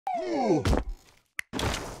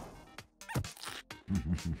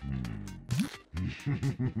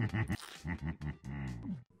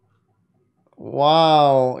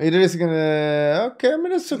Wow, it is gonna. Okay, I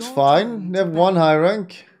mean, this looks fine. They have one high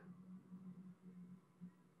rank.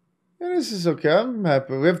 Yeah, this is okay. I'm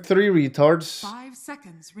happy. We have 3 retards. 5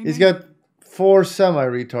 seconds remaining. He's got 4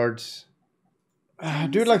 semi-retards.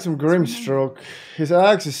 Dude, like some Grimstroke. His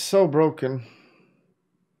axe is so broken.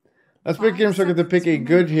 Let's pick him so I get to pick a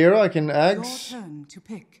good hero I can axe. Your turn to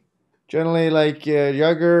pick. Generally, like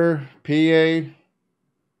Jagger, PA.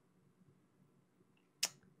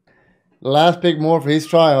 Last pick Mohr for he's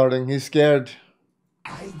tryharding. He's scared.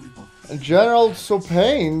 General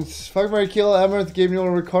Sopains. Fuck Mary Kill Amaranth gave me all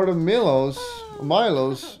Ricardo Milos.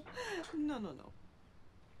 Milos. No.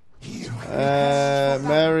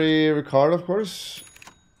 Marry Ricardo, of course.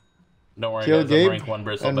 Don't worry, Kill guys, Gabe I'm rank 1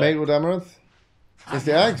 bristle and back. mate with Amaranth. Is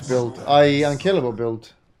the axe build, i.e. unkillable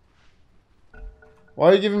build. Why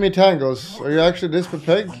are you giving me tangos? Are you actually this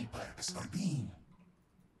peg?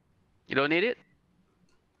 You don't need it?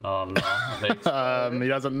 No. He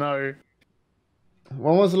doesn't know.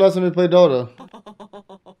 When was the last time we played Dota?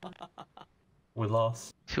 We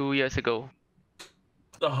lost. 2 years ago.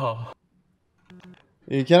 Oh.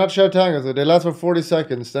 You cannot share tangos. They last for 40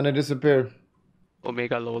 seconds, then they disappear.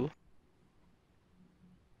 Omega lol.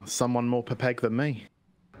 Someone more per peg than me.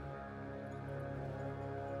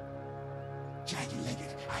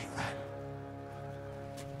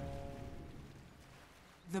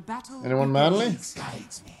 The battle. Anyone manly? My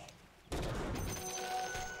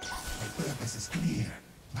purpose is clear.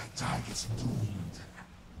 My target's doomed.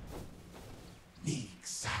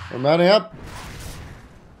 Nyx. We're manning up.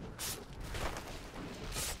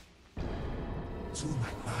 To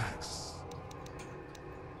my marks.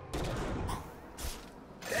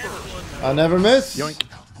 I never miss. Yoink.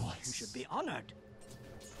 You should be honored.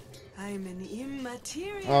 I'm an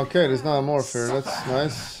immaterial. Okay, there's not a Mohr here. That's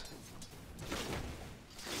nice.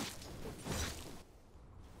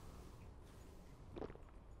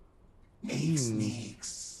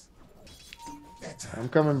 Nyx. I'm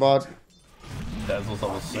coming, bot. Dazzle's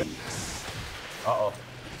level 6. Uh-oh.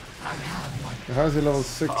 How is he level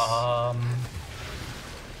 6?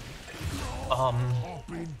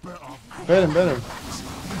 Bet him.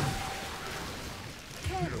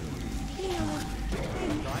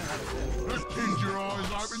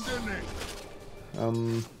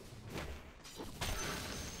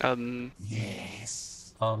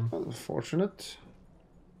 Yes. Unfortunate.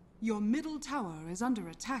 Your middle tower is under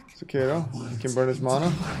attack. It's okay though. He can burn his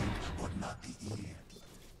mana.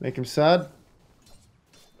 Make him sad.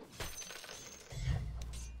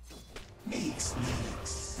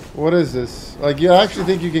 What is this? Like, you actually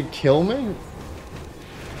think you can kill me?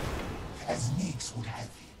 As Nyx would have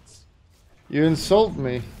it. You insult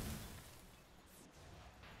me.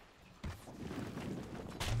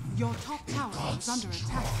 Your top tower is under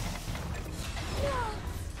attack.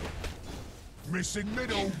 Missing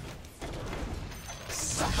middle.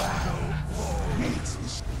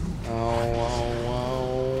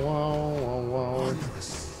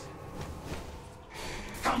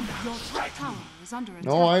 Your top tower is under attack.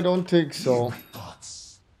 No, I don't think so.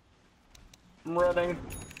 I'm running.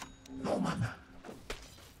 I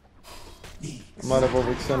might have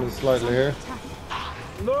overextended slightly here.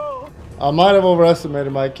 No! I might have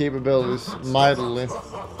overestimated my capabilities mightily.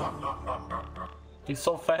 He's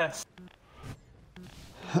so fast.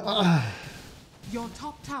 Your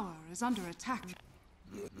top tower is under attack.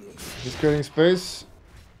 He's creating space.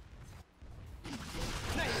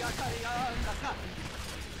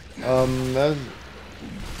 That's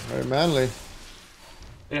very manly.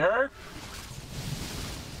 He hurt?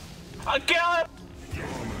 I'll kill him!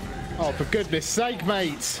 Oh, for goodness sake,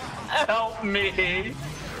 mate! Help me!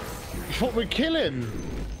 What would kill him?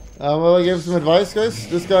 Well, I gave some advice, guys.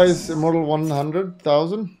 This guy is immortal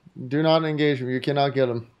 100,000. Do not engage him. You cannot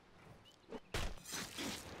kill him.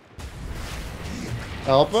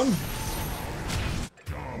 Help him?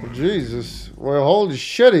 Jesus. Well, holy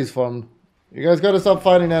shit, he's farmed. You guys gotta stop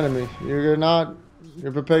fighting enemy. You're not...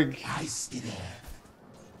 You're a pig.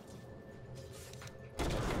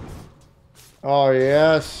 Oh,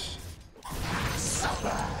 yes.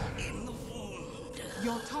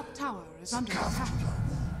 Your top tower is under attack.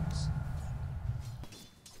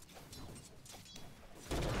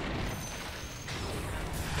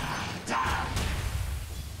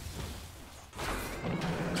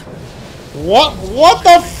 What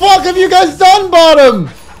the fuck have you guys done, bottom?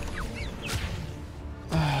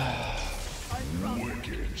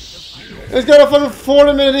 It's got a fucking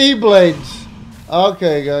 40-minute E-blade.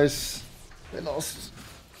 Okay, guys. They lost.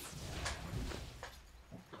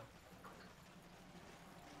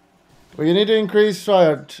 But you need to increase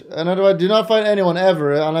tryhard. And otherwise, do not fight anyone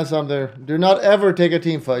ever unless I'm there. Do not ever take a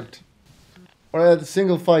team fight. Or a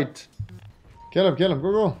single fight. Kill him, go,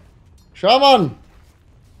 go. Shaman!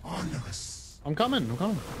 Onerous. I'm coming, I'm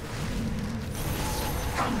coming.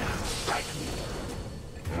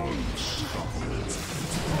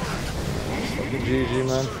 Fucking GG,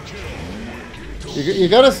 man. You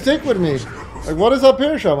gotta stick with me. Like, what is up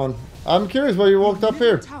here, Shaman? I'm curious why you walked up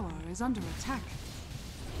here. Tower is under attack.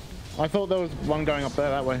 I thought there was one going up there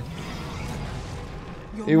that way.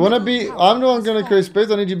 Your You wanna middle be... tower I'm the one has gonna fallen. create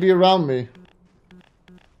space, I need you to be around me.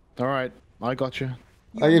 Alright, I got you.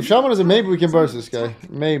 Your Like, if Shaman middle is a maybe, we tower can is burst under this guy. attack.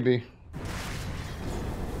 Maybe.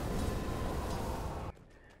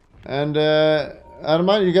 And,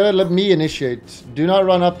 Adamant, you gotta let me initiate. Do not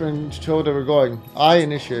run up and show that we're going. I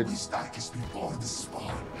initiate. This stack is before the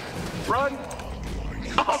spawn. Run!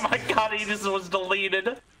 Oh my god, he just was deleted.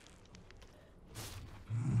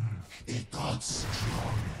 A god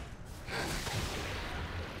strong.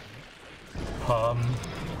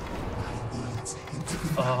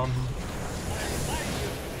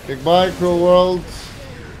 Goodbye, cruel world.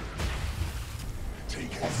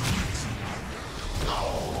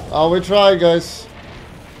 Oh, we tried, guys.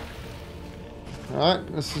 Alright,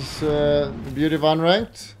 this is the beauty of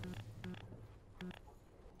unranked.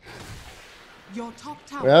 Your top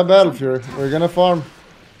tower We have is Battle under Fury. attack. We're gonna farm.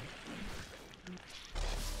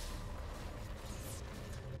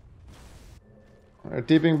 We're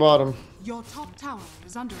deeping bottom. Your top tower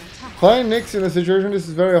is under attack. Playing Nyx in a situation, this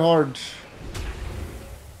is very hard.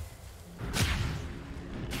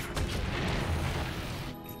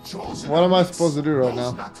 Chosen What am I of supposed to do right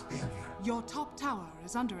now? not failure. Your top tower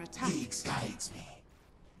is under attack. Nyx guides me.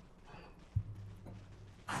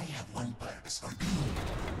 I have one purpose for you.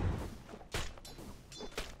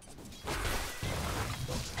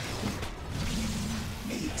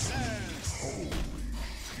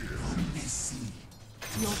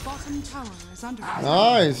 Your bottom tower is under attack.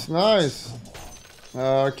 Nice, nice.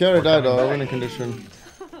 Carry died though, winning condition.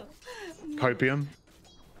 Copium.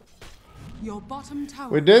 Your bottom tower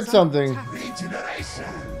We did is under something. attack. Regeneration.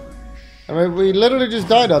 I mean, we literally just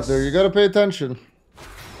died up there. You gotta pay attention.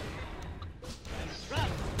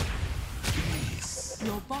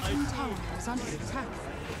 Your bottom tower is under attack.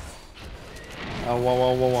 Oh, whoa,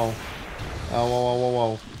 whoa, whoa, whoa. Oh, whoa, whoa, whoa,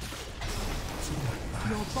 whoa.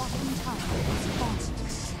 Your bottom tower is fallen.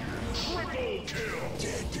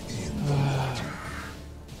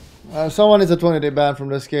 Someone needs a 20-day ban from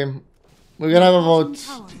this game. We're gonna have a Bottom vote.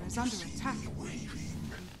 tower is under attack.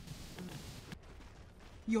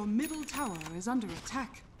 Your middle tower is under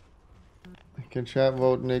attack. Can chat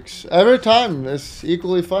vote Nyx. Every time it's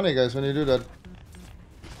equally funny, guys, when you do that.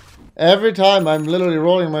 Every time I'm literally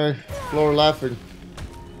rolling my floor laughing.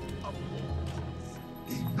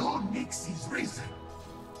 The non-Nyx is risen.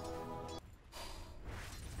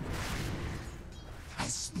 I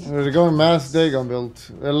speak. They're going mass Dagon build.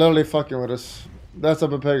 They're literally fucking with us. That's how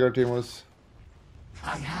Pepeg our team was.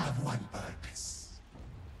 I have one purpose.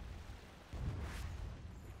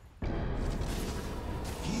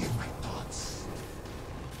 Hear my thoughts.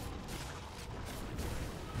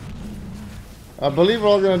 I believe we're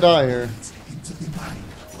all gonna die here. Into the mind.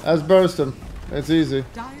 Let's burst them. It's easy.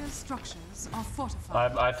 Dire's structures are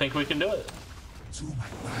fortified. I think we can do it. To my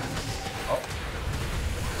mind.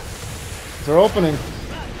 They're opening.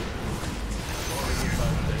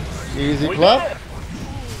 Easy We clap. got it.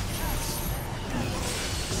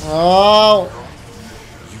 Oh.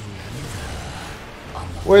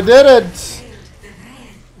 We did it.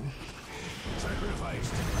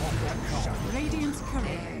 Radiant's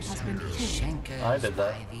courier has been killed. I did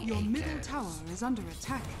that. Your middle tower is under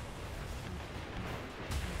attack.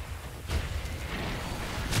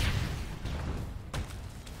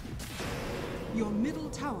 Your middle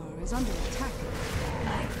tower is under attack.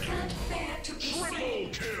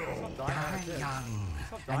 Die young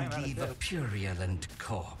and leave a purulent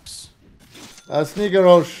corpse. Sneaky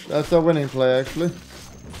Roche. That's a winning play, actually.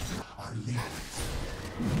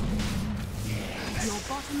 Your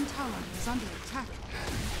bottom tower is under attack.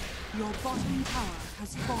 Your bottom tower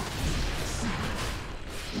has fallen.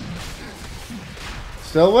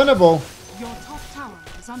 Still winnable. Your top tower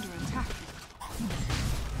is under attack.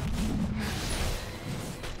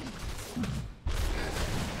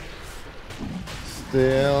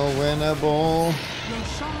 Still winnable. Your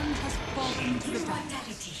Shan has fallen to the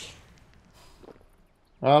depths.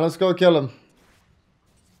 Alright, let's go kill him.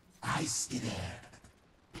 I see there.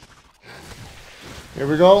 Here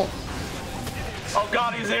we go. Oh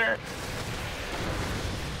god, he's here.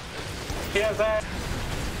 He has that.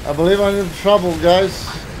 I believe I'm in trouble, guys.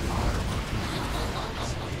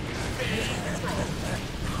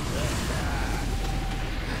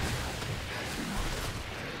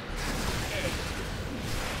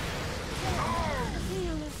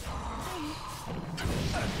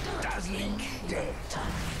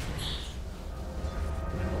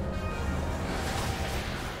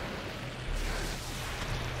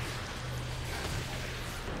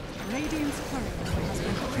 Radiant's turret has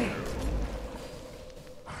been killed.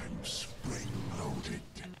 I'm spring-loaded.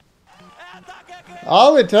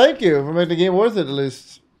 Ollie, thank you for making the game worth it at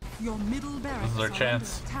least. Your middle barracks This is our are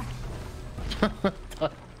chance. under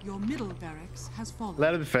attack. Your middle barracks has fallen.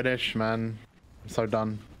 Let him finish, man. I'm so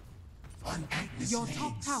done. Your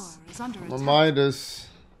top tower is under attack. Midas.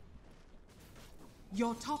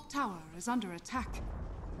 Your top tower is under attack.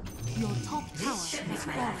 Your top tower has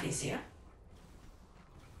fallen.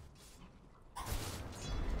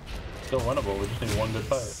 Still winnable, we just need one good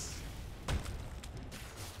fight.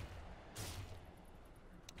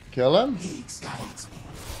 Kill him.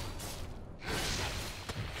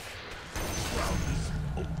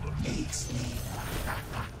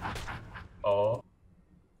 Oh.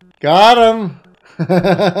 Got him.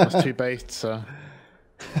 That's two baits, so.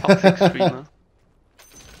 Toxic streamer.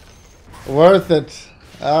 Worth it.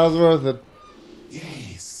 That was worth it.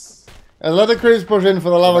 Yes. And let the creeps push in for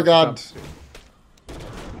the love of God.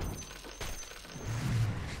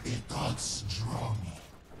 The gods draw me.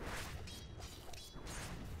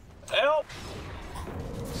 Help!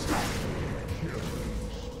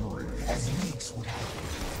 As Nyx would have.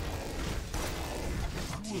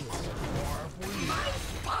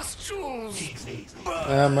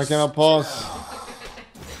 I cannot pause.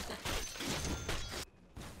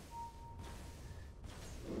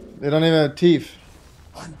 They don't even have teeth.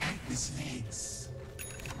 Unpack his legs.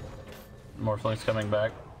 Morphling's coming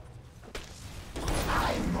back.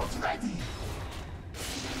 I'm not ready.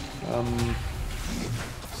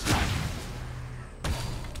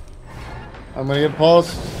 I'm gonna get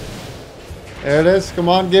paused. There it is. Come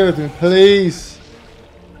on, give it to me, please.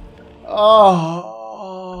 Oh.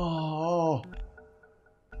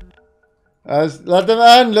 Let them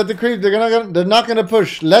end. Let the creep. They're not gonna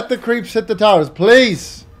push. Let the creeps hit the towers,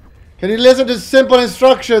 please. Can you listen to simple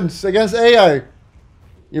instructions against AI?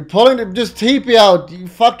 You're pulling them. Just TP out. You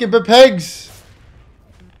fucking pegs.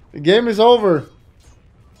 The game is over.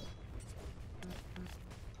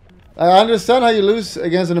 I understand how you lose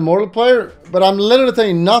against an immortal player, but I'm literally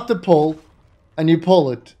telling you not to pull, and you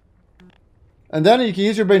pull it. And then you can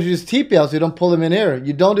use your brain to just TP out so you don't pull them in here.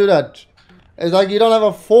 You don't do that. It's like you don't have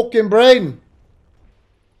a fucking brain.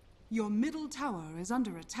 Your middle tower is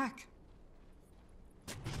under attack.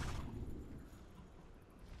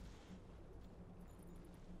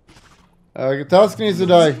 Task needs to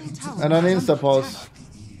die. And an insta-pause.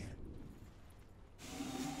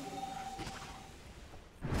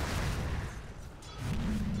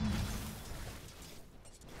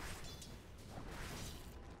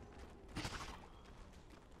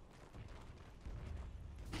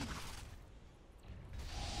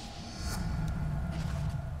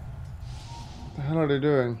 What the hell are they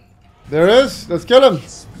doing? There it is! Let's kill him!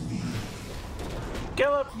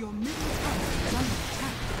 Kill him! Your middle tower is under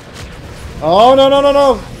attack. Oh, no, no, no,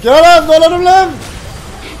 no! Kill him! Don't let him live!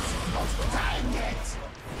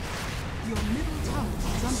 Your middle tower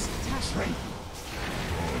is under attack.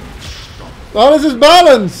 How is his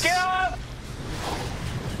balance? Kill him!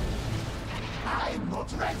 I'm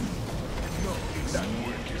not ready.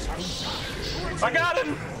 I got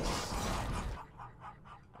him!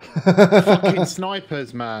 Fucking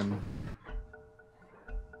snipers, man.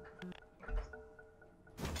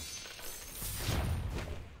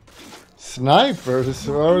 Snipers?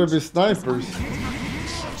 Why would it be snipers?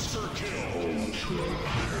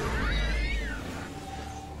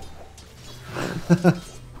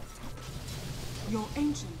 Your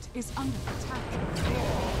ancient is under attack.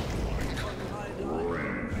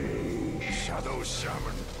 Shadow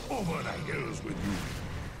Shaman, over the hills with you.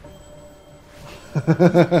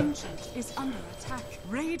 Your ancient is under attack.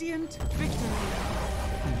 Radiant victory.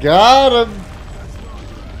 Got him!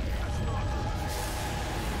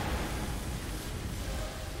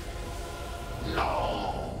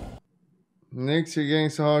 Nyx, you're getting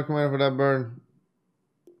so hard. Come here for that burn.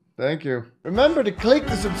 Thank you. Remember to click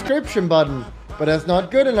the subscription button. But that's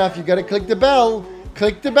not good enough. You gotta click the bell.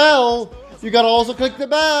 Click the bell. You gotta also click the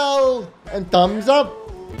bell. And thumbs up.